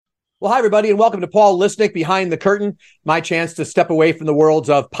Well, hi, everybody, and welcome to Paul Lisnick Behind the Curtain, my chance to step away from the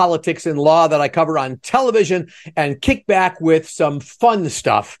worlds of politics and law that I cover on television and kick back with some fun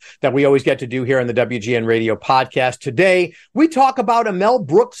stuff that we always get to do here on the WGN Radio podcast. Today, we talk about a Mel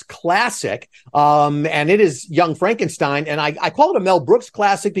Brooks classic, and it is Young Frankenstein. And I call it a Mel Brooks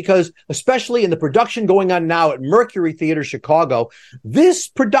classic because, especially in the production going on now at Mercury Theater, Chicago, this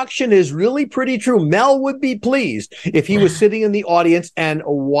production is really pretty true. Mel would be pleased if he was sitting in the audience and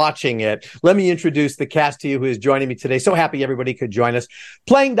watching it. Let me introduce the cast to you who is joining me today. So happy everybody could join us.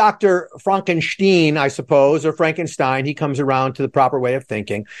 Playing Dr. Frankenstein, I suppose, or Frankenstein, he comes around to the proper way of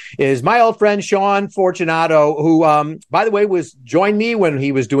thinking, is my old friend Sean Fortunato, who, by the way, joined me when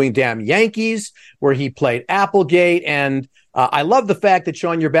he was doing Damn Yankees, where he played Applegate. And I love the fact that,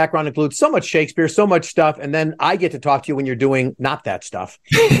 Sean, your background includes so much Shakespeare, so much stuff, and then I get to talk to you when you're doing not that stuff.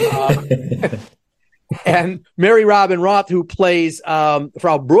 And Mary Robin Roth, who plays Frau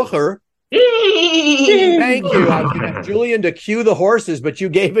Brucher. Thank you. I was going to have Julian to cue the horses, but you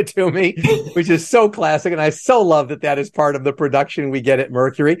gave it to me, which is so classic. And I so love that is part of the production we get at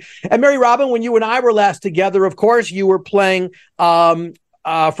Mercury. And Mary Robin, when you and I were last together, of course, you were playing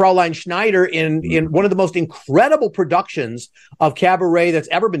Fraulein Schneider in one of the most incredible productions of cabaret that's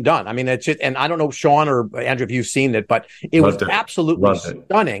ever been done. I mean, it's just, and I don't know, Sean or Andrew, if you've seen it, but it was absolutely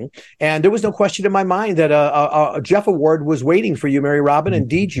stunning. And there was no question in my mind that a Jeff Award was waiting for you, Mary Robin.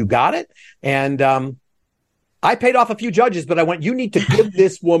 Indeed, you got it. And I paid off a few judges, but I went, you need to give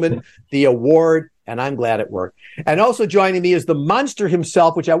this woman the award. And I'm glad it worked. And also joining me is the monster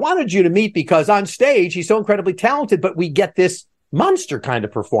himself, which I wanted you to meet because on stage, he's so incredibly talented, but we get this monster kind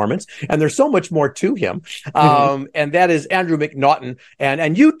of performance, and there's so much more to him. And that is Andrew McNaughton.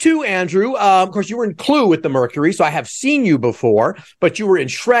 And you too, Andrew. Of course, you were in Clue at the Mercury, so I have seen you before, but you were in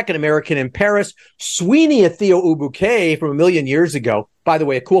Shrek and American in Paris, Sweeney at Theo Ubuque from a million years ago. By the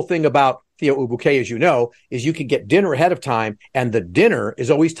way, a cool thing about Theo Ubuque, as you know, is you can get dinner ahead of time, and the dinner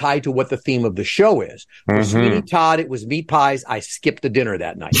is always tied to what the theme of the show is. For Sweeney Todd, it was meat pies. I skipped the dinner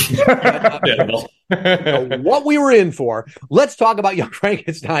that night. What we were in for. Let's talk about Young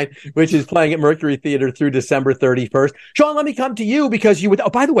Frankenstein, which is playing at Mercury Theater through December 31st. Sean, let me come to you because you would,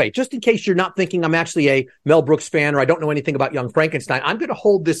 by the way, just in case you're not thinking I'm actually a Mel Brooks fan or I don't know anything about Young Frankenstein, I'm going to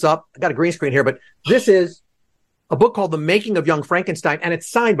hold this up. I got a green screen here, but this is a book called The Making of Young Frankenstein, and it's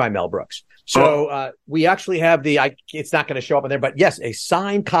signed by Mel Brooks. So we actually have it's not going to show up in there, but yes, a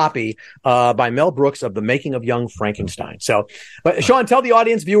signed copy by Mel Brooks of The Making of Young Frankenstein. So, but Sean, tell the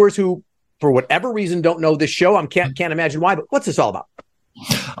audience, viewers who, for whatever reason, don't know this show, I can't imagine why, but what's this all about?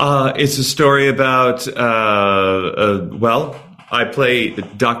 It's a story about, I play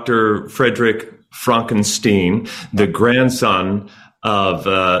Dr. Frederick Frankenstein, the grandson of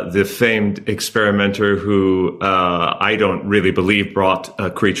the famed experimenter who I don't really believe brought a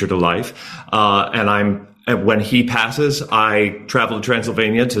creature to life. When he passes, I travel to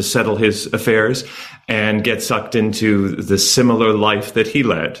Transylvania to settle his affairs and get sucked into the similar life that he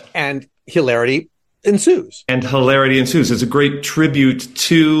led. And hilarity ensues. It's a great tribute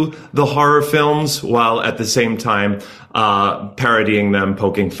to the horror films while at the same time parodying them,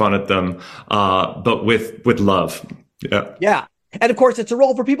 poking fun at them, but with love. Yeah. And of course, it's a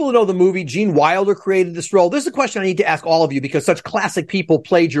role for people who know the movie. Gene Wilder created this role. This is a question I need to ask all of you because such classic people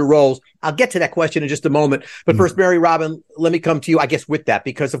played your roles. I'll get to that question in just a moment. But first, Mary Robin, let me come to you, I guess, with that,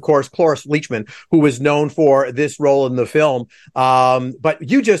 because of course, Cloris Leachman, who was known for this role in the film. But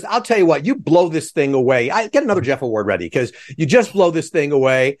I'll tell you what, you blow this thing away. I get another Jeff Award ready because you just blow this thing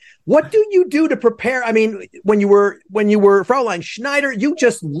away. What do you do to prepare? I mean, when you were Fraulein Schneider, you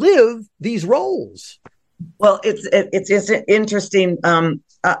just live these roles. Well, it's interesting.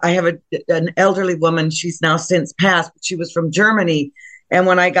 I have an elderly woman. She's now since passed, but she was from Germany. And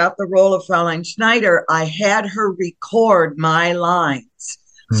when I got the role of Fraulein Schneider, I had her record my lines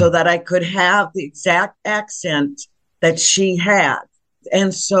so that I could have the exact accent that she had.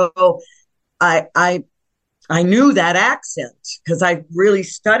 And so I knew that accent because I really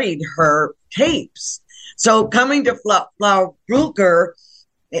studied her tapes. So coming to Frau Brucker,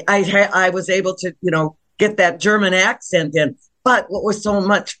 I was able to, get that German accent in. But what was so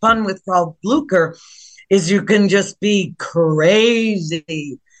much fun with Frau Blucher is you can just be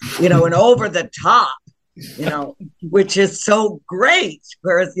crazy, and over the top, which is so great.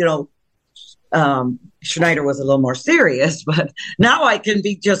 Whereas, Schneider was a little more serious, but now I can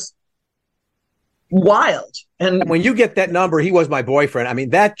be just, wild. And when you get that number, he was my boyfriend. I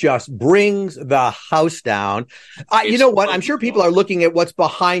mean, that just brings the house down. You know what? I'm sure people are looking at what's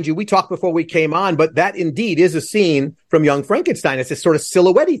behind you. We talked before we came on, but that indeed is a scene from Young Frankenstein. It's this sort of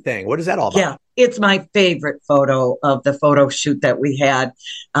silhouette-y thing. What is that all about? Yeah, it's my favorite photo of the photo shoot that we had.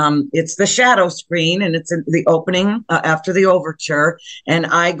 It's the shadow screen, and it's in the opening after the overture. And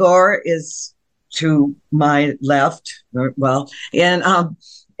Igor is to my left. Well,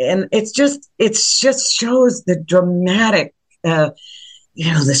 and it just shows the dramatic, the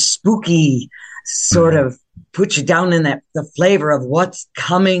spooky sort of put you down in the flavor of what's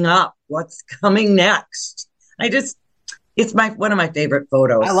coming up, what's coming next. It's one of my favorite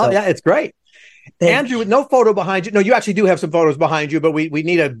photos. I love it. Yeah, it's great. Andrew, with no photo behind you. No, you actually do have some photos behind you, but we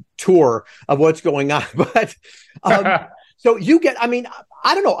need a tour of what's going on. But so you get, I mean,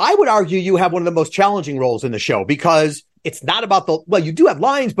 I don't know. I would argue you have one of the most challenging roles in the show because it's not about you do have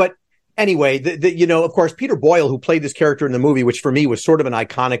lines, but anyway, of course, Peter Boyle, who played this character in the movie, which for me was sort of an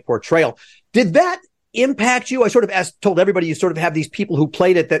iconic portrayal. Did that impact you? I sort of told everybody you sort of have these people who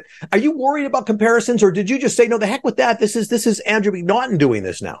played it that, are you worried about comparisons, or did you just say, no, the heck with that? This is Andrew McNaughton doing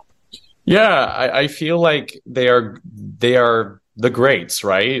this now. Yeah, I feel like they are the greats,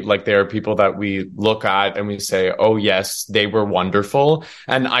 right? Like they are people that we look at and we say, oh yes, they were wonderful.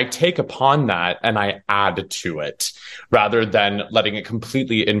 And I take upon that and I add to it rather than letting it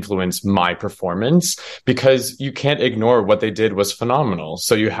completely influence my performance, because you can't ignore what they did was phenomenal.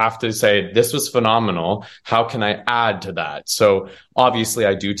 So you have to say, this was phenomenal. How can I add to that? So obviously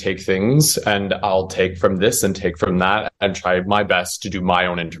I do take things and I'll take from this and take from that and try my best to do my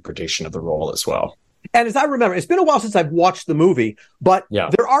own interpretation of the role as well. And as I remember, it's been a while since I've watched the movie, but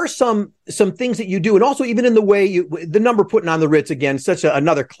there are some things that you do. And also even in the way the number Putting on the Ritz, again, such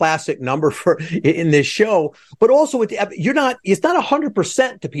another classic number in this show, but also it's not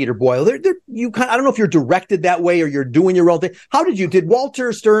 100% to Peter Boyle. I don't know if you're directed that way or you're doing your own thing. Did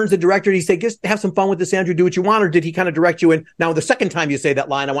Walter Stearns, the director, did he say, just have some fun with this, Andrew, do what you want? Or did he kind of direct you in, now the second time you say that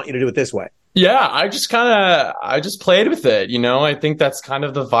line, I want you to do it this way? Yeah, I just played with it. I think that's kind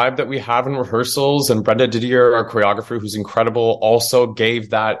of the vibe that we have in rehearsals. And Brenda Didier, our choreographer, who's incredible, also gave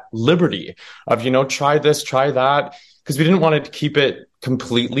that liberty of, try this, try that, because we didn't want to keep it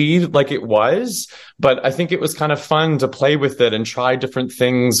completely like it was. But I think it was kind of fun to play with it and try different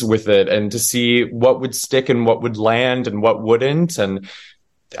things with it and to see what would stick and what would land and what wouldn't. And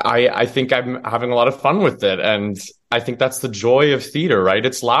I think I'm having a lot of fun with it. And I think that's the joy of theater, right?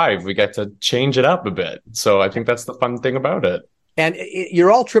 It's live. We get to change it up a bit. So I think that's the fun thing about it. And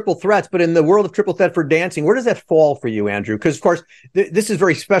you're all triple threats, but in the world of triple threat for dancing, where does that fall for you, Andrew? Because, of course, this is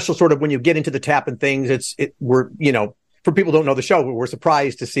very special sort of when you get into the tap and things. For people who don't know the show, we're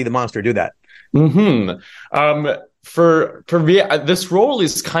surprised to see the monster do that. For me, this role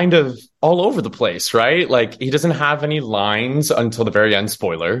is kind of all over the place, right? Like he doesn't have any lines until the very end,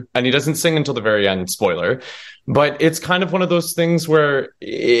 spoiler, and he doesn't sing until the very end, spoiler. But it's kind of one of those things where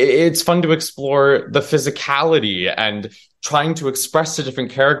it's fun to explore the physicality and trying to express the different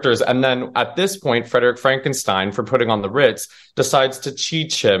characters. And then at this point, Frederick Frankenstein, for Putting on the Ritz, decides to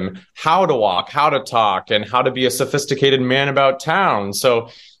teach him how to walk, how to talk, and how to be a sophisticated man about town. So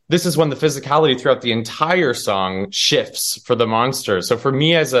this is when the physicality throughout the entire song shifts for the monster. So for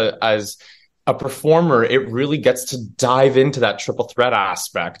me as a performer, it really gets to dive into that triple threat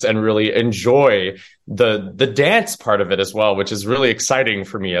aspect and really enjoy the dance part of it as well, which is really exciting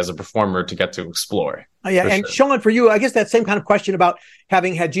for me as a performer to get to explore. Yeah, and sure. Sean, for you, I guess that same kind of question about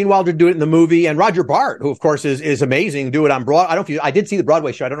having had Gene Wilder do it in the movie and Roger Bart, who of course is amazing, do it on Broadway. I did see the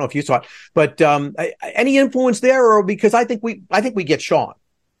Broadway show. I don't know if you saw it, but any influence there, or because I think we get Sean.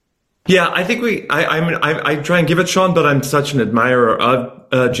 Yeah, I think I try and give it Sean, but I'm such an admirer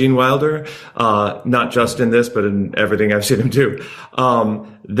of Gene Wilder, not just in this, but in everything I've seen him do,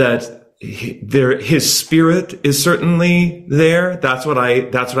 that his spirit is certainly there. That's what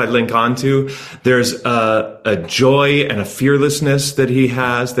I link onto. There's a joy and a fearlessness that he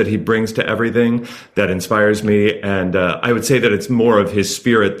has, that he brings to everything, that inspires me. And I would say that it's more of his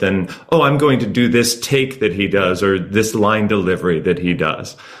spirit than, I'm going to do this take that he does or this line delivery that he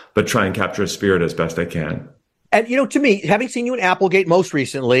does, but try and capture his spirit as best I can. And, to me, having seen you in Applegate most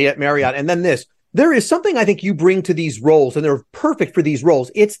recently at Marriott, and then this, there is something I think you bring to these roles, and they're perfect for these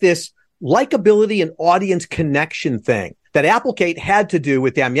roles. It's this likability and audience connection thing that Applegate had to do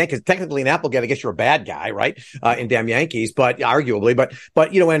with Damn Yankees. Technically in Applegate, I guess you're a bad guy, right? In Damn Yankees, but arguably, but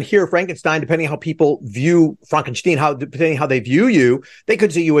and here Frankenstein, depending on how people view Frankenstein, depending on how they view you, they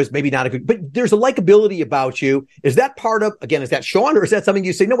could see you as maybe not a good, but there's a likability about you. Is that part of, again, is that Sean, or is that something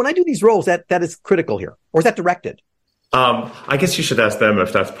you say, no, when I do these roles, that is critical here? Or is that directed? I guess you should ask them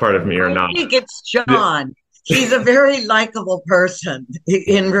if that's part of me or not. I think it's Sean. He's a very likable person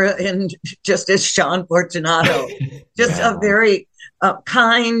in just as Sean Fortunato, just a very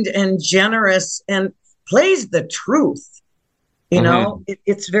kind and generous and plays the truth. You know,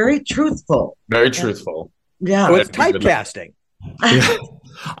 it's very truthful. Very truthful. Yeah. So it's typecasting. Yeah.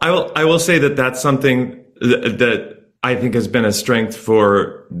 I will say that that's something that I think has been a strength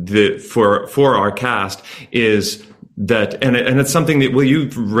for our cast is that, and it's something that, well,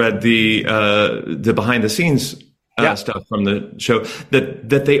 you've read the behind the scenes stuff from the show,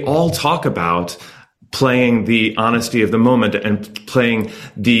 that they all talk about playing the honesty of the moment and playing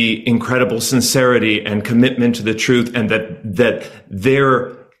the incredible sincerity and commitment to the truth, and that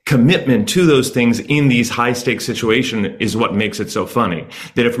their commitment to those things in these high stakes situations is what makes it so funny.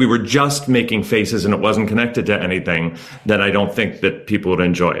 That if we were just making faces and it wasn't connected to anything, then I don't think that people would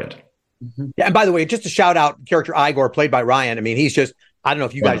enjoy it. Yeah, and by the way, just to shout out character Igor, played by Ryan. I mean, he's just, I don't know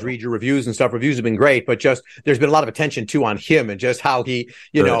if you guys read your reviews and stuff. Reviews have been great, but just there's been a lot of attention too on him and just how he,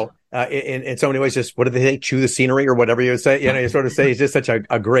 you know, in so many ways, just what do they say, chew the scenery or whatever you would say. You know, you sort of say he's just such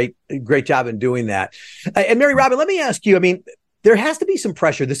a great job in doing that. And Mary Robin, let me ask you. I mean, there has to be some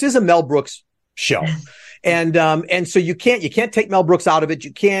pressure. This is a Mel Brooks show. And so you can't take Mel Brooks out of it.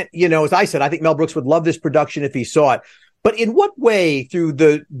 You can't, you know, as I said, I think Mel Brooks would love this production if he saw it. But in what way, through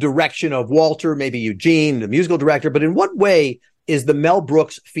the direction of Walter, maybe Eugene, the musical director, but in what way is the Mel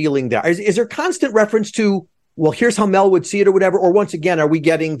Brooks feeling there? Is there constant reference to, well, here's how Mel would see it or whatever? Or once again, are we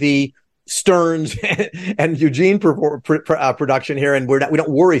getting the Stearns and Eugene production here, and we don't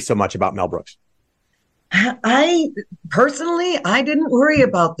worry so much about Mel Brooks? I didn't worry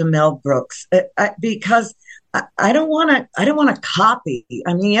about the Mel Brooks because I don't want to copy.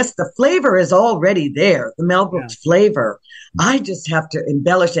 I mean, yes, the flavor is already there, the Mel Brooks flavor. I just have to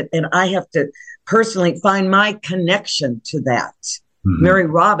embellish it, and I have to personally find my connection to that, Mary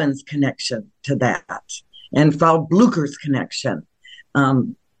Robin's connection to that, and Frau Blucher's connection.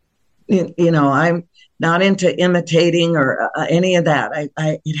 You know, I'm not into imitating or any of that.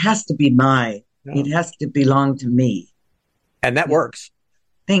 It has to be mine. It has to belong to me, and that works.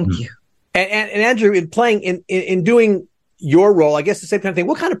 Thank you. And Andrew, in playing in doing your role, I guess the same kind of thing.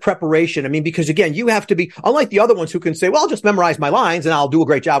 What kind of preparation? I mean, because again, you have to be, unlike the other ones who can say, well, I'll just memorize my lines and I'll do a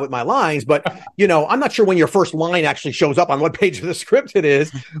great job with my lines. But, you know, I'm not sure when your first line actually shows up on what page of the script it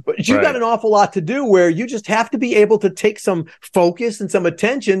is, but you've got an awful lot to do where you just have to be able to take some focus and some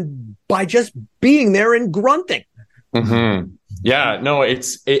attention by just being there and grunting. Yeah, no,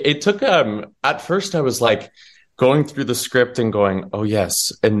 it took, at first I was like, going through the script and going, oh,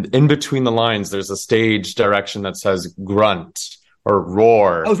 yes. And in between the lines, there's a stage direction that says grunt or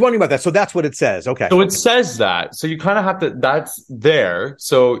roar. I was wondering about that. So that's what it says. Okay. So it says that. So you kind of have to, that's there.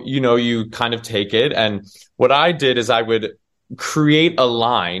 So, you know, you kind of take it. And what I did is I would create a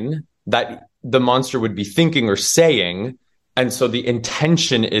line that the monster would be thinking or saying. And so the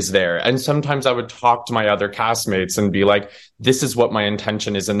intention is there. And sometimes I would talk to my other castmates and be like, this is what my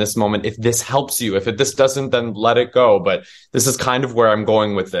intention is in this moment. If this helps you, if this doesn't, then let it go. But this is kind of where I'm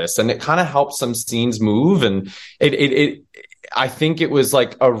going with this. And it kind of helps some scenes move. And I think it was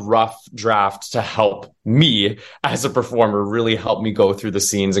like a rough draft to help me as a performer, really help me go through the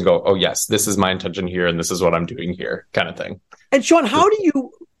scenes and go, oh, yes, this is my intention here. And this is what I'm doing here, kind of thing. And Sean, how do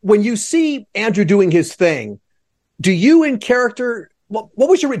you, when you see Andrew doing his thing, do you in character, what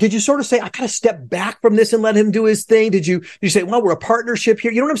was did you sort of say, I kind of step back from this and let him do his thing? Did you say, well, we're a partnership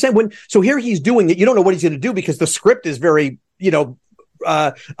here? You know what I'm saying? So here he's doing it. You don't know what he's going to do because the script is very, you know,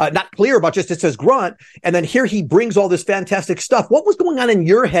 not clear about just, it says grunt. And then here he brings all this fantastic stuff. What was going on in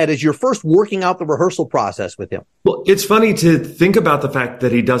your head as you're first working out the rehearsal process with him? Well, it's funny to think about the fact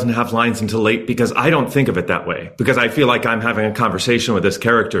that he doesn't have lines until late, because I don't think of it that way, because I feel like I'm having a conversation with this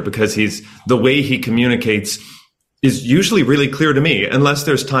character, because the way he communicates is usually really clear to me, unless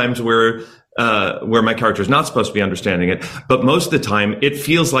there's times where my character is not supposed to be understanding it. But most of the time, it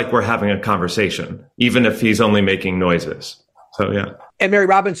feels like we're having a conversation, even if he's only making noises. So, yeah. And Mary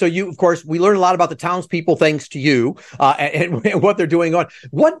Robin, so you, of course, we learn a lot about the townspeople thanks to you and what they're doing on.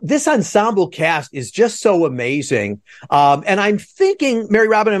 What this ensemble cast is just so amazing. And I'm thinking, Mary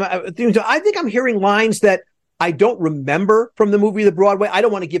Robin, I think I'm hearing lines that I don't remember from the movie, The Broadway. I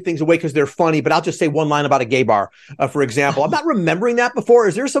don't want to give things away because they're funny, but I'll just say one line about a gay bar, for example. I'm not remembering that before.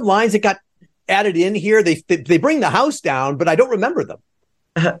 Is there some lines that got added in here? They bring the house down, but I don't remember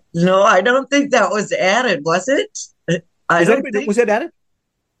them. No, I don't think that was added, was it? Was it added?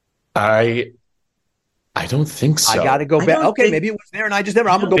 I don't think so. I got to go back. Okay, maybe it was there, and I just never.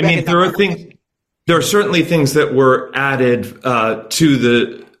 I'm gonna go back. There are certainly things that were added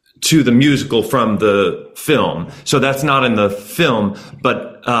to to the musical from the film. So that's not in the film,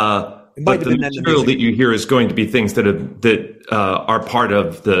 but the material that you hear is going to be things that are part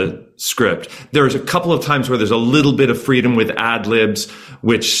of the script. There's a couple of times where there's a little bit of freedom with ad libs,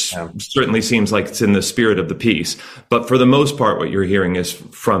 which certainly seems like it's in the spirit of the piece. But for the most part, what you're hearing is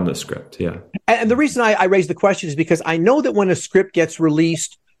from the script. Yeah. And the reason I raise the question is because I know that when a script gets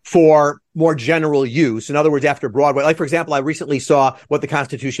released for more general use, in other words, after Broadway, like, for example, I recently saw What the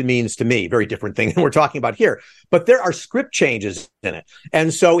Constitution Means to Me, very different thing than we're talking about here, but there are script changes in it.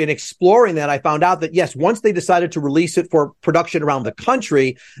 And so in exploring that, I found out that, yes, once they decided to release it for production around the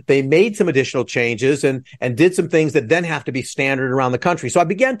country, they made some additional changes and did some things that then have to be standard around the country. So I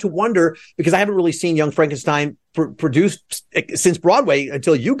began to wonder, because I haven't really seen Young Frankenstein produced since Broadway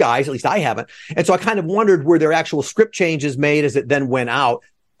until you guys, at least I haven't. And so I kind of wondered, were there actual script changes made as it then went out?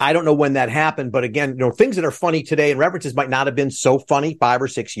 I don't know when that happened, but again, things that are funny today and references might not have been so funny 5 or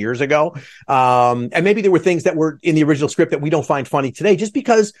 6 years ago. And maybe there were things that were in the original script that we don't find funny today just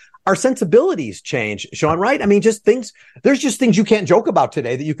because our sensibilities change, Sean, right? I mean, there's just things you can't joke about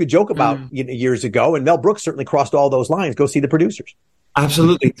today that you could joke about years ago. And Mel Brooks certainly crossed all those lines. Go see the producers.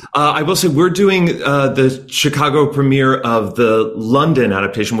 Absolutely. I will say we're doing the Chicago premiere of the London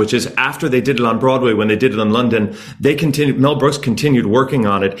adaptation, which is after they did it on Broadway. When they did it in London, Mel Brooks continued working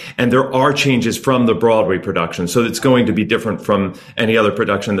on it, and there are changes from the Broadway production. So it's going to be different from any other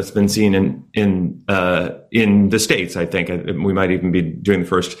production that's been seen in the States, I think. We might even be doing the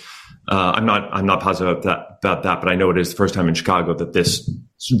first. I'm not positive about that, but I know it is the first time in Chicago that this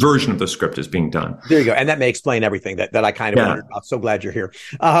version of the script is being done. There you go. And that may explain everything that I kind of wondered about. So glad you're here.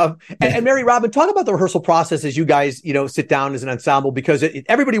 And Mary Robin, talk about the rehearsal process as you guys, sit down as an ensemble, because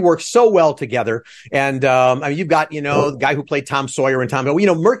everybody works so well together. And, I mean, you've got, the guy who played Tom Sawyer and Tom,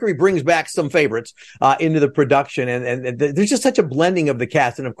 Mercury brings back some favorites, into the production. And there's just such a blending of the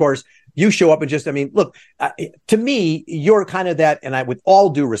cast. And of course, you show up and look, to me, you're kind of that, and with all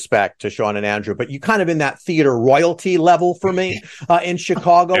due respect to Sean and Andrew, but you kind of in that theater royalty level for me, in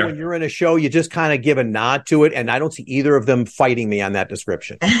Chicago. When you're in a show, you just kind of give a nod to it. And I don't see either of them fighting me on that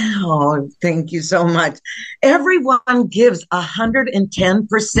description. Oh, thank you so much. Everyone gives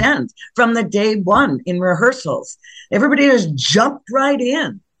 110% from the day one in rehearsals. Everybody just jumped right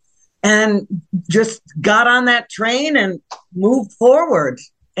in and just got on that train and moved forward.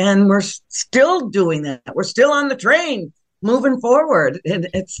 And we're still doing that. We're still on the train, moving forward. And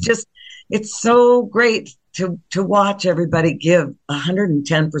it's so great to watch everybody give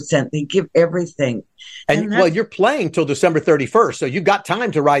 110%. They give everything. And you're playing till December 31st, so you've got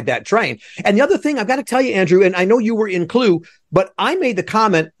time to ride that train. And the other thing I've got to tell you, Andrew, and I know you were in Clue, but I made the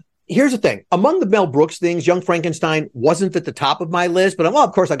comment. Here's the thing. Among the Mel Brooks things, Young Frankenstein wasn't at the top of my list, but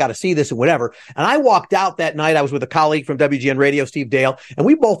of course I got to see this and whatever. And I walked out that night. I was with a colleague from WGN Radio, Steve Dale, and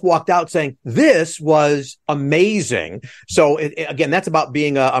we both walked out saying, this was amazing. So again, that's about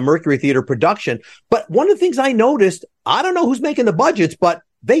being a Mercury Theater production. But one of the things I noticed, I don't know who's making the budgets, but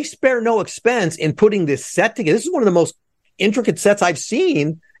they spare no expense in putting this set together. This is one of the most intricate sets I've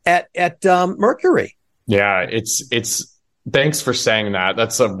seen at Mercury. Yeah, it's thanks for saying that.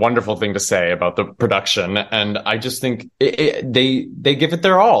 That's a wonderful thing to say about the production. And I just think they give it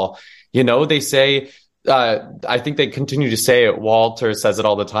their all. They say, I think they continue to say it. Walter says it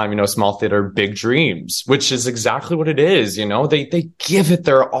all the time, small theater, big dreams, which is exactly what it is. They give it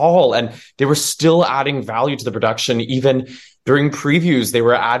their all, and they were still adding value to the production. Even during previews, they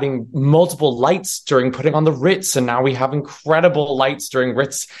were adding multiple lights during putting on the Ritz. And now we have incredible lights during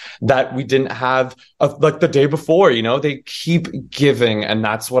Ritz that we didn't have like the day before. They keep giving. And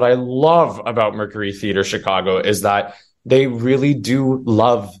that's what I love about Mercury Theater Chicago, is that they really do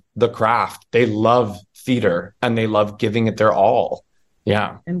love the craft. They love theater, and they love giving it their all.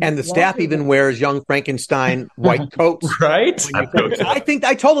 Yeah. And the staff even wears Young Frankenstein white coats. Right? I think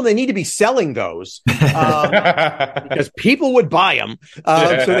I told them they need to be selling those because people would buy them.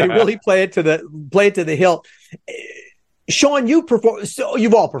 So they really play it to the hilt. Sean,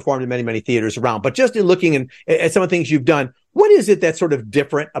 you've all performed in many, many theaters around, but just in looking at some of the things you've done, what is it that's sort of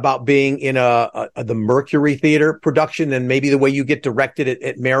different about being in the Mercury Theater production than maybe the way you get directed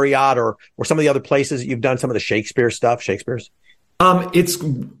at Marriott or some of the other places that you've done some of the Shakespeare's?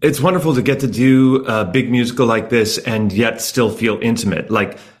 It's wonderful to get to do a big musical like this and yet still feel intimate.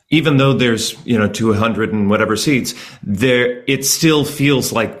 Like, even though there's, 200 and whatever seats there, it still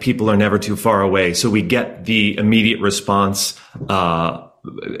feels like people are never too far away. So we get the immediate response.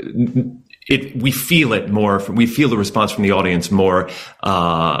 We feel it more. We feel the response from the audience more,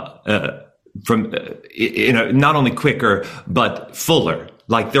 not only quicker, but fuller.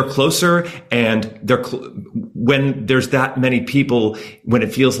 like they're closer, and when there's that many people, when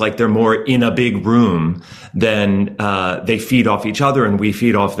it feels like they're more in a big room, then they feed off each other and we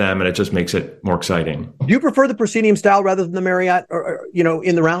feed off them, and it just makes it more exciting. Do you prefer the proscenium style rather than the Marriott, or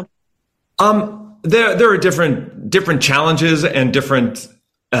in the round? There are different challenges and different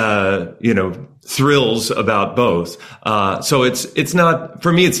thrills about both. So it's not,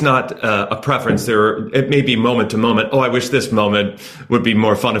 for me, it's not a preference. It may be moment to moment. Oh, I wish this moment would be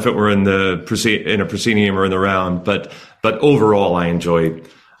more fun if it were in a proscenium or in the round. But overall, I enjoy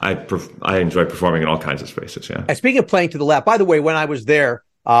performing in all kinds of spaces. Yeah. And speaking of playing to the left, by the way, when I was there,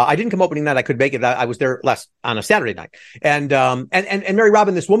 I didn't come opening night. I could make it. I was there on a Saturday night. And Mary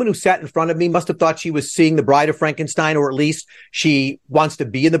Robin, this woman who sat in front of me must have thought she was seeing The Bride of Frankenstein, or at least she wants to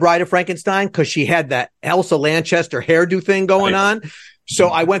be in The Bride of Frankenstein, because she had that Elsa Lanchester hairdo thing going on. So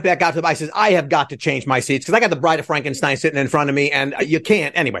I went back out to I says, I have got to change my seats, because I got The Bride of Frankenstein sitting in front of me, and you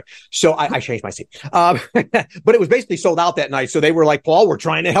can't anyway. So I changed my seat. But it was basically sold out that night. So they were like, Paul, we're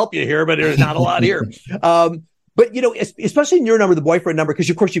trying to help you here, but there's not a lot here. But, especially in your number, the boyfriend number, because,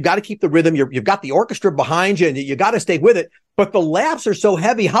 of course, you've got to keep the rhythm. You've got the orchestra behind you, and you got to stay with it. But the laughs are so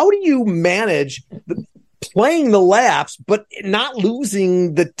heavy. How do you manage playing the laughs, but not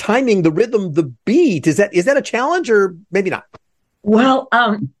losing the timing, the rhythm, the beat? Is that a challenge, or maybe not? Well,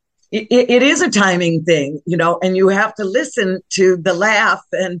 it is a timing thing, and you have to listen to the laugh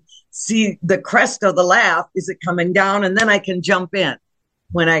and see the crest of the laugh. Is it coming down? And then I can jump in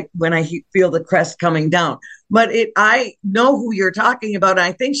when I feel the crest coming down. But I know who you're talking about.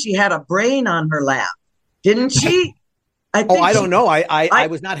 I think she had a brain on her lap, didn't she? I don't know. I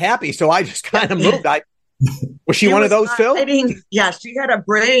was not happy, so I just kind of moved. Was she one of those, Phil? Yeah, she had a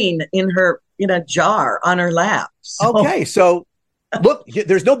brain in a jar on her lap. Okay, so look,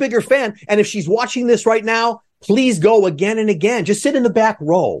 there's no bigger fan. And if she's watching this right now, please go again and again. Just sit in the back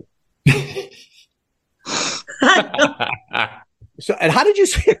row. So, and how did you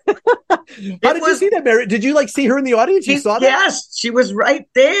see? You see that, Mary? Did you see her in the audience? You saw that? Yes, she was right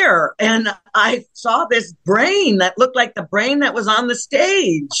there, and I saw this brain that looked like the brain that was on the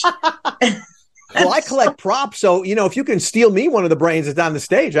stage. Well, I collect props, so if you can steal me one of the brains that's on the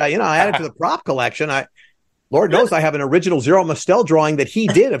stage, I add it to the prop collection. Lord knows I have an original Zero Mostel drawing that he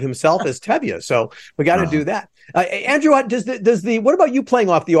did of himself as Tevye, so we got to do that. Andrew, what about you playing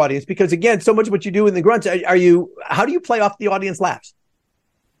off the audience? Because again, so much what you do in the grunts, how do you play off the audience laughs?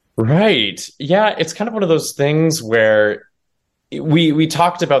 Right. Yeah, it's kind of one of those things where we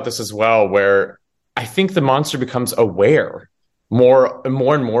talked about this as well, where I think the monster becomes aware more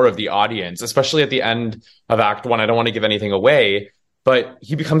and more of the audience, especially at the end of Act 1. I don't want to give anything away, but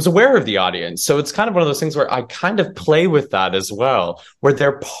he becomes aware of the audience. So it's kind of one of those things where I kind of play with that as well, where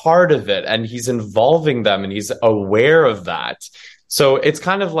they're part of it and he's involving them and he's aware of that. So it's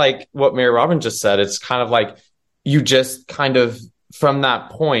kind of like what Mary Robin just said. It's kind of like you just kind of, from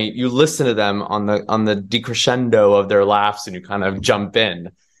that point, you listen to them on the decrescendo of their laughs, and you kind of jump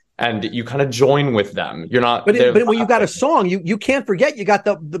in and you kind of join with them. You're not, but when you've got a song, you can't forget you got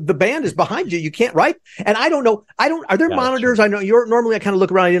the band is behind you. You can't, right? And I don't know. Are there monitors? True. I know normally I kind of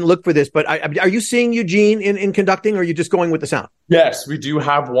look around. I didn't look for this, but are you seeing Eugene in conducting, or are you just going with the sound? Yes, we do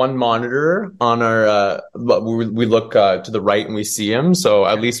have one monitor on our, we look to the right and we see him. So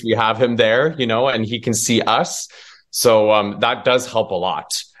at least we have him there, and he can see us. So that does help a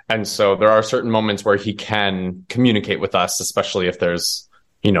lot. And so there are certain moments where he can communicate with us, especially if there's,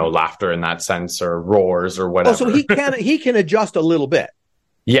 laughter in that sense, or roars or whatever. Oh, so he can adjust a little bit.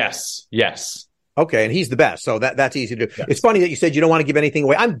 Yes. Okay, and he's the best, so that's easy to do. Yes. It's funny that you said you don't want to give anything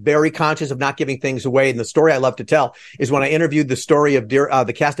away. I'm very conscious of not giving things away, and the story I love to tell is when I interviewed the story of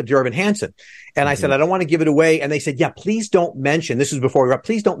the cast of Dear Evan Hansen, and I said I don't want to give it away, and they said, yeah, please don't mention. This was before we were up.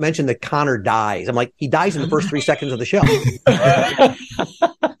 Please don't mention that Connor dies. I'm like, he dies in the first 3 seconds of the show.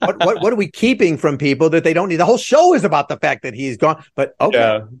 What are we keeping from people that they don't need? The whole show is about the fact that he's gone. But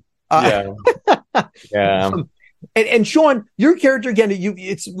okay, yeah. And Sean, your character again,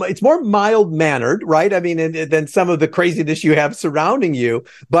 it's more mild mannered, right? I mean, than some of the craziness you have surrounding you.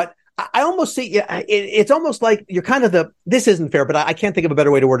 But I almost see it's almost like you're kind of this isn't fair, but I can't think of a better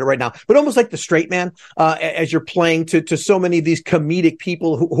way to word it right now. But almost like the straight man, as you're playing to so many of these comedic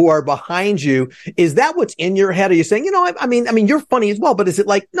people who are behind you. Is that what's in your head? Are you saying, I mean, you're funny as well, but is it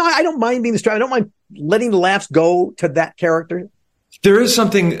like, no, I don't mind being the straight. I don't mind letting the laughs go to that character. There is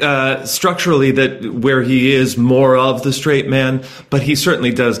something structurally where he is more of the straight man, but he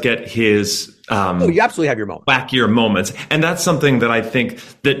certainly does get his you absolutely have your moments, wackier moments, and that's something that I think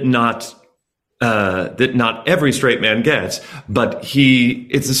that not that not every straight man gets, but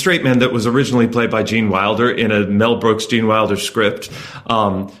it's a straight man that was originally played by Gene Wilder in a Mel Brooks, Gene Wilder script.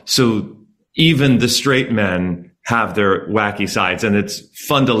 So even the straight men have their wacky sides, and it's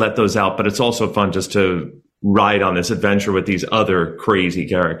fun to let those out, but it's also fun just to ride on this adventure with these other crazy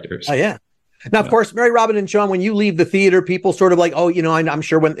characters. Oh, yeah. Now, of course, Mary Robin and Sean, when you leave the theater, people sort of like, oh, I'm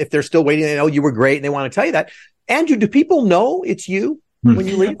sure if they're still waiting, they know you were great and they want to tell you that. Andrew, do people know it's you when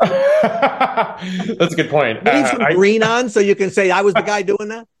you leave? That's a good point. Leave some green on so you can say, I was the guy doing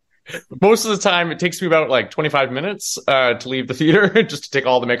that? Most of the time, it takes me about like 25 minutes to leave the theater, just to take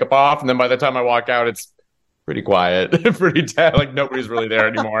all the makeup off. And then by the time I walk out, it's pretty quiet, pretty dead. Like nobody's really there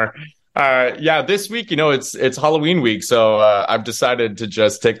anymore. This week, it's Halloween week, so I've decided to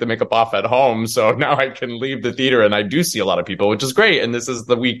just take the makeup off at home. So now I can leave the theater, and I do see a lot of people, which is great. And this is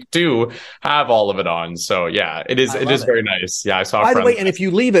the week to have all of it on. So yeah, it is very nice. Yeah, I saw. By the way, and if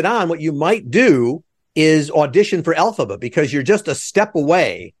you leave it on, what you might do is audition for Elphaba, because you're just a step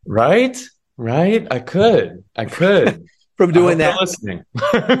away. Right. I could. From doing that. Listening.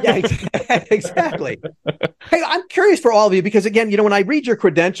 Yeah, exactly. Hey, I'm curious for all of you, because again, when I read your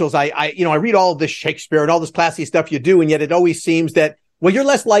credentials, I read all this Shakespeare and all this classy stuff you do, and yet it always seems that, well, you're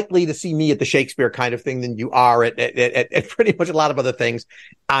less likely to see me at the Shakespeare kind of thing than you are at pretty much a lot of other things.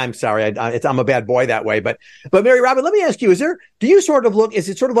 I'm sorry, I'm a bad boy that way. But Mary Robin, let me ask you: is it sort of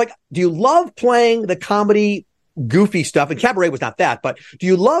like, do you love playing the comedy, goofy stuff? And Cabaret was not that, but do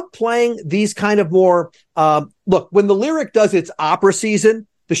you love playing these kind of more, look, when the Lyric does its opera season,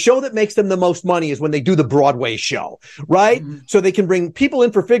 the show that makes them the most money is when they do the Broadway show, right? Mm-hmm. So they can bring people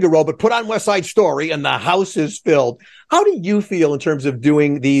in for Figaro, but put on West Side Story and the house is filled. How do you feel in terms of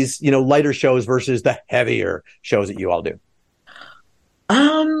doing these, lighter shows versus the heavier shows that you all do?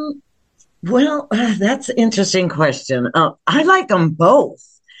 Well, that's an interesting question. I like them both.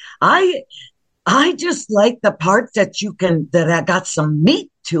 I just like the parts that I got some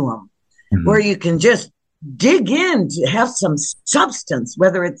meat to them, mm-hmm. where you can just dig in to have some substance,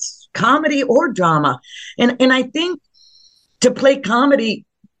 whether it's comedy or drama. And I think to play comedy,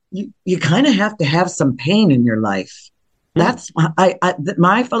 you kind of have to have some pain in your life. Mm-hmm. That's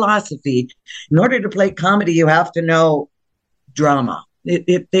my philosophy. In order to play comedy, you have to know drama.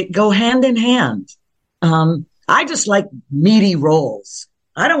 They go hand in hand. I just like meaty roles.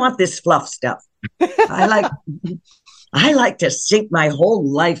 I don't want this fluff stuff. I like to sink my whole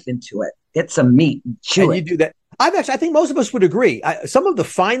life into it. Get some meat and chew it. You do that. I think most of us would agree. Some of the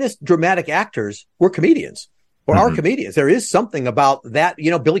finest dramatic actors were comedians or are comedians. There is something about that,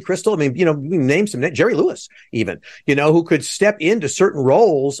 Billy Crystal. I mean, we name some, Jerry Lewis, even, who could step into certain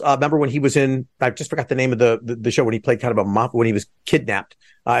roles. Remember when he was in, I just forgot the name of the show when he played kind of a mop when he was kidnapped.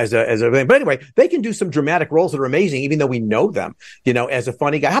 But anyway, they can do some dramatic roles that are amazing, even though we know them, as a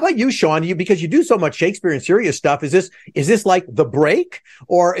funny guy. How about you, Sean? Because you do so much Shakespeare and serious stuff. Is this like The Break,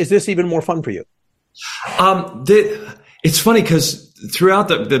 or is this even more fun for you? It's funny because throughout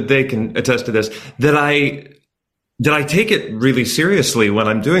they can attest to this, that I take it really seriously when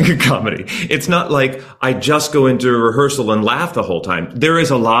I'm doing a comedy. It's not like I just go into rehearsal and laugh the whole time. There is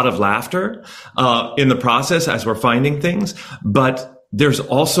a lot of laughter in the process as we're finding things, but there's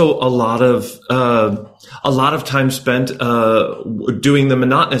also a lot of time spent doing the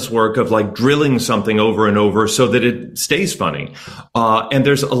monotonous work of like drilling something over and over so that it stays funny. And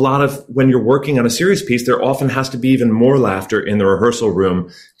there's a lot of, when you're working on a serious piece, there often has to be even more laughter in the rehearsal room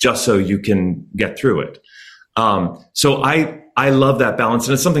just so you can get through it. So I love that balance,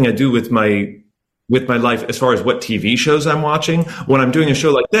 and it's something I do with my life as far as what TV shows I'm watching. When I'm doing a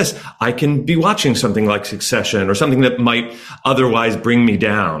show like this, I can be watching something like Succession or something that might otherwise bring me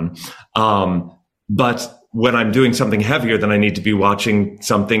down. But when I'm doing something heavier, then I need to be watching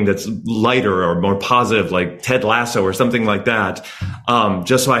something that's lighter or more positive, like Ted Lasso or something like that.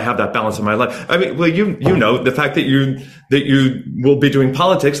 Just so I have that balance in my life. I mean, well, you know, the fact that you will be doing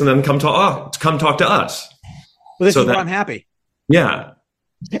politics and then come talk to us. Well, this is where I'm happy. Yeah.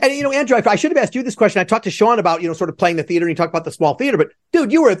 And, Andrew, I should have asked you this question. I talked to Sean about, sort of playing the theater, and he talked about the small theater, but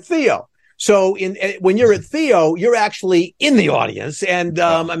dude, you were at Theo. So when you're at Theo, you're actually in the audience. And,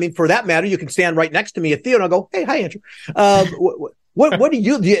 I mean, for that matter, you can stand right next to me at Theo and I'll go, hey, hi, Andrew. What do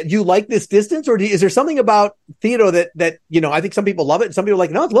you like this distance, or is there something about Theo that, I think some people love it and some people are like,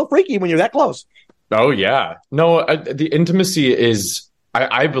 no, it's a little freaky when you're that close. Oh yeah. No, the intimacy is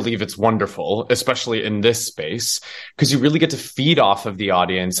I believe it's wonderful, especially in this space, because you really get to feed off of the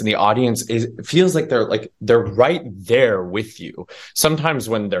audience, and the audience feels like they're right there with you. Sometimes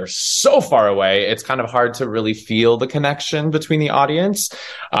when they're so far away, it's kind of hard to really feel the connection between the audience.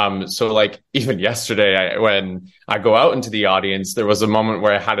 So like even yesterday, when I go out into the audience, there was a moment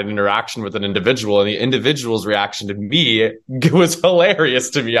where I had an interaction with an individual, and the individual's reaction to me was hilarious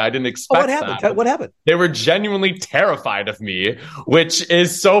to me. I didn't expect what happened? that. What happened? They were genuinely terrified of me, which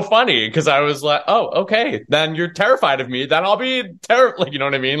is so funny because I was like, oh, okay, then you're terrified of me. Then I'll be terrible. Like, you know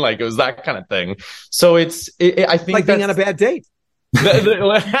what I mean? Like it was that kind of thing. So I think like being on a bad date.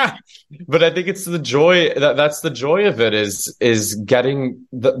 But I think it's the joy that's the joy of it is getting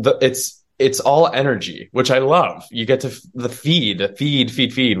it's all energy, which I love. You get to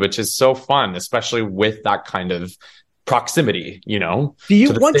feed, which is so fun, especially with that kind of proximity, you know. Do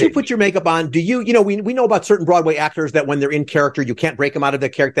you once you put your makeup on, do you know, we know about certain Broadway actors that when they're in character, you can't break them out of their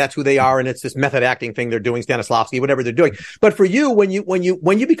character. That's who they are, and it's this method acting thing they're doing, Stanislavski, whatever they're doing. But for you, when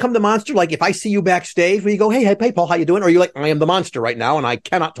you become the monster, like if I see you backstage, when you go, hey Paul, how you doing? Or are you like, I am the monster right now and I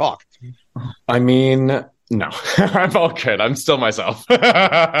cannot talk? I mean, no, I'm all good. I'm still myself. How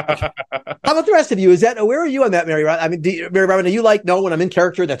about the rest of you? Where are you on that, Mary Robin? I mean, Mary Robin, are you like, no, when I'm in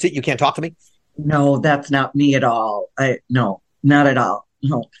character, that's it, you can't talk to me? No, that's not me at all. No, not at all.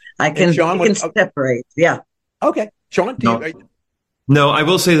 No, I can separate. Yeah. Okay. Sean, No, I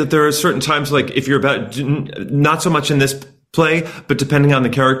will say that there are certain times, like if you're about, not so much in this play, but depending on the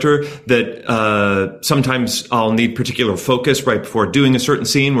character, that sometimes I'll need particular focus right before doing a certain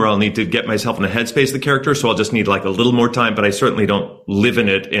scene where I'll need to get myself in the headspace of the character. So I'll just need like a little more time, but I certainly don't live in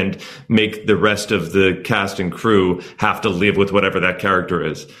it and make the rest of the cast and crew have to live with whatever that character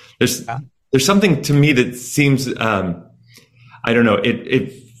is. There's something to me that seems, I don't know,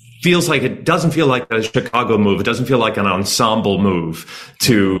 it feels like, it doesn't feel like a Chicago move. It doesn't feel like an ensemble move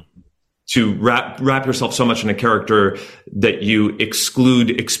to wrap yourself so much in a character that you exclude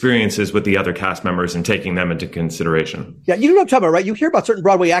experiences with the other cast members and taking them into consideration. Yeah, you know what I'm talking about, right? You hear about certain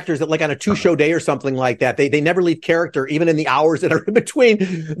Broadway actors that like on a 2-show day or something like that, they never leave character, even in the hours that are in between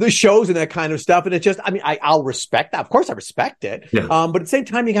the shows and that kind of stuff. And it's just, I mean, I'll respect that. Of course I respect it. Yeah. But at the same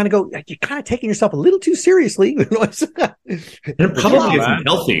time, you kind of go, you're kind of taking yourself a little too seriously. It probably isn't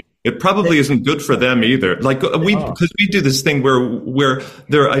healthy. It probably isn't good for them either. Like because we do this thing where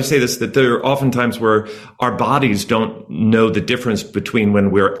I say this, that there are often times where our bodies don't know the difference between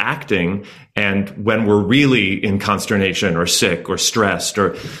when we're acting and when we're really in consternation or sick or stressed.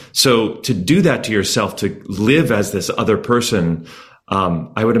 So to do that to yourself, to live as this other person,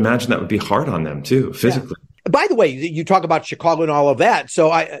 I would imagine that would be hard on them too, physically. Yeah. By the way, you talk about Chicago and all of that.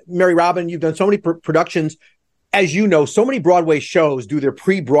 So Mary Robin, you've done so many productions. As you know, so many Broadway shows do their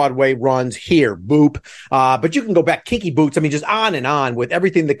pre-Broadway runs here, Boop. But you can go back, Kinky Boots. I mean, just on and on with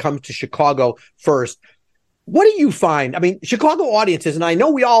everything that comes to Chicago first. What do you find? I mean, Chicago audiences, and I know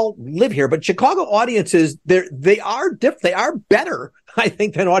we all live here, but Chicago audiences, they are different. They are better, I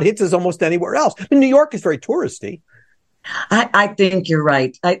think, than audiences almost anywhere else. I mean, New York is very touristy. I think you're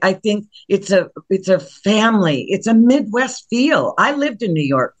right. I think it's a family. It's a Midwest feel. I lived in New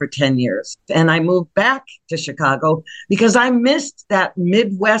York for 10 years and I moved back to Chicago because I missed that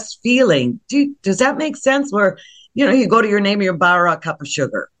Midwest feeling. Does that make sense? Where, you know, you go to your neighbor, you borrow a cup of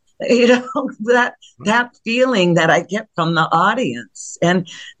sugar. You know, that feeling that I get from the audience. And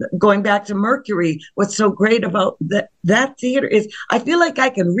going back to Mercury, what's so great about that theater is I feel like I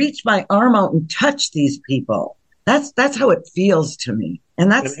can reach my arm out and touch these people. That's how it feels to me.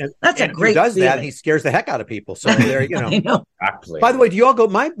 And that's a great he does feeling. that, he scares the heck out of people. So there, you know. I know. Exactly. By the way, do you all go,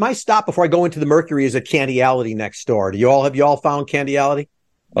 my stop before I go into the Mercury is at Candyality next door. Have you all found Candyality?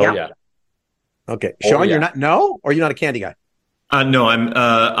 Oh yeah. Okay. Sean, you're not, or you're not a candy guy? No,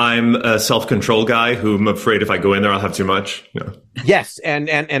 I'm a self-control guy who I'm afraid if I go in there, I'll have too much. Yeah. Yes. And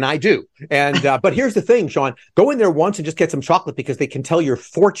I do. And, but here's the thing, Sean, go in there once and just get some chocolate because they can tell your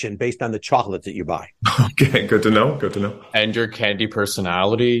fortune based on the chocolates that you buy. Okay. Good to know. And your candy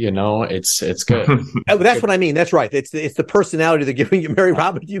personality, you know, it's good. That's what I mean. That's right. It's the personality they're giving you. Mary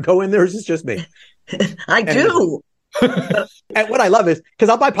Robin, do you go in there or is it just me? I do. And what I love is because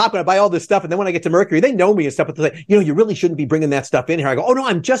I'll buy popcorn, I buy all this stuff, and then when I get to Mercury, they know me and stuff. But they're like, you know, you really shouldn't be bringing that stuff in here. I go, oh no,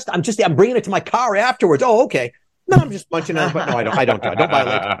 I'm bringing it to my car afterwards. Oh, okay. No, I'm just munching on it. But no, I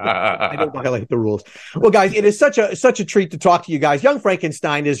don't violate the rules. Well, guys, it is such a treat to talk to you guys. Young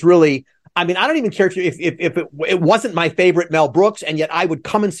Frankenstein is really I mean, I don't even care if it wasn't my favorite Mel Brooks, and yet I would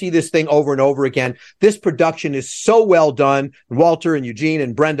come and see this thing over and over again. This production is so well done. Walter and Eugene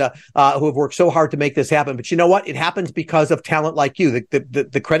and Brenda, who have worked so hard to make this happen. But you know what? It happens because of talent like you.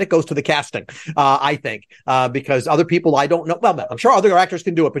 The credit goes to the casting, I think, because other people I don't know. Well, I'm sure other actors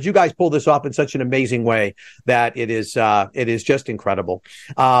can do it, but you guys pull this off in such an amazing way that it is just incredible.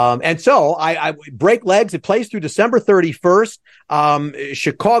 And so I Break Legs. It plays through December 31st.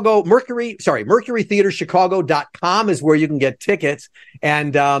 Mercury Theater Chicago.com is where you can get tickets.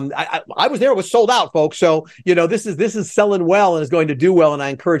 And I was there, it was sold out, folks. So, this is selling well and is going to do well. And I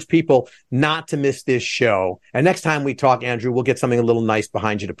encourage people not to miss this show. And next time we talk, Andrew, we'll get something a little nice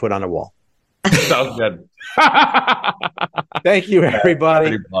behind you to put on a wall. Sounds good. Thank you,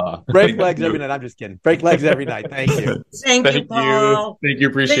 everybody. Break legs every night. I'm just kidding. Break legs every night. Thank you. Thank you, Paul. Thank you.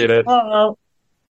 Appreciate it. Paul.